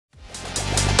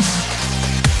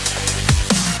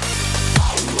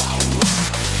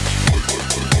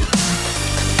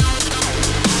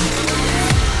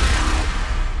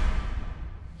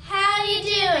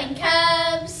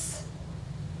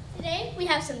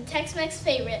some Tex-Mex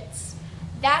favorites.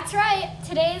 That's right.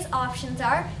 Today's options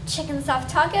are chicken soft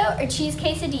taco or cheese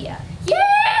quesadilla.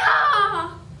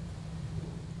 Yeah!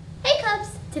 Hey Cubs,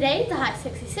 today the high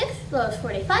 66, low is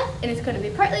 45, and it's going to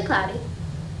be partly cloudy.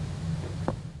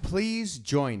 Please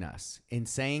join us in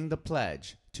saying the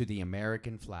pledge to the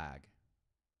American flag.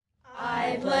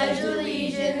 I pledge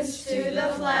allegiance to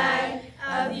the flag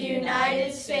of the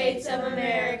United States of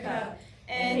America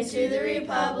and to the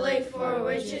republic for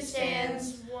which it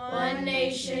stands, one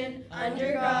nation,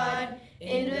 under God,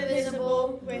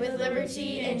 indivisible, with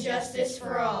liberty and justice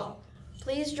for all.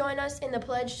 Please join us in the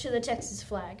pledge to the Texas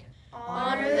flag.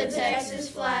 Honor the Texas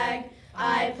flag.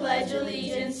 I pledge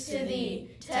allegiance to thee,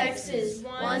 Texas,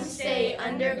 one state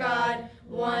under God,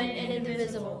 one and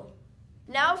indivisible.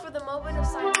 Now for the moment of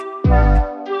silence.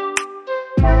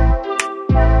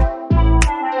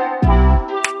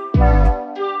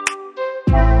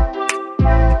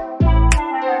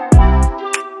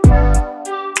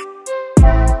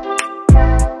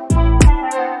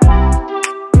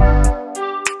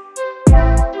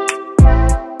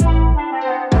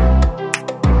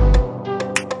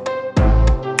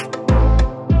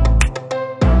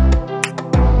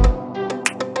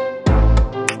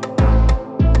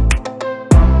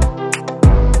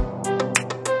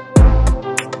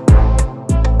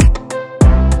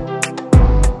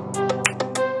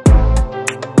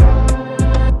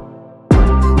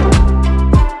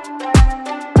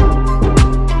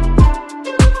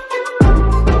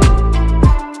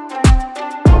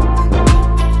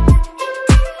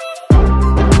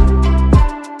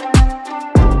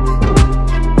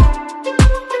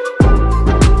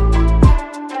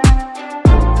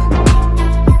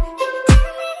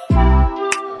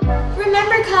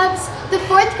 Cubs, the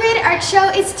 4th grade art show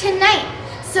is tonight,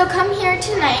 so come here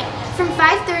tonight from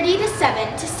 5:30 to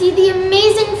 7 to see the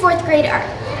amazing 4th grade art.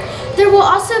 There will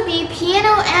also be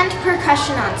piano and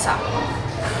percussion ensemble.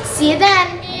 See you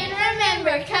then! And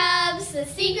remember, Cubs, the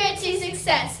secret to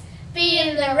success, be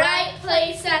in the right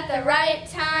place at the right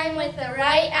time with the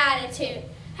right attitude.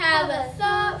 Have a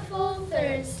thoughtful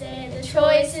Thursday, the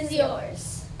choice is yours.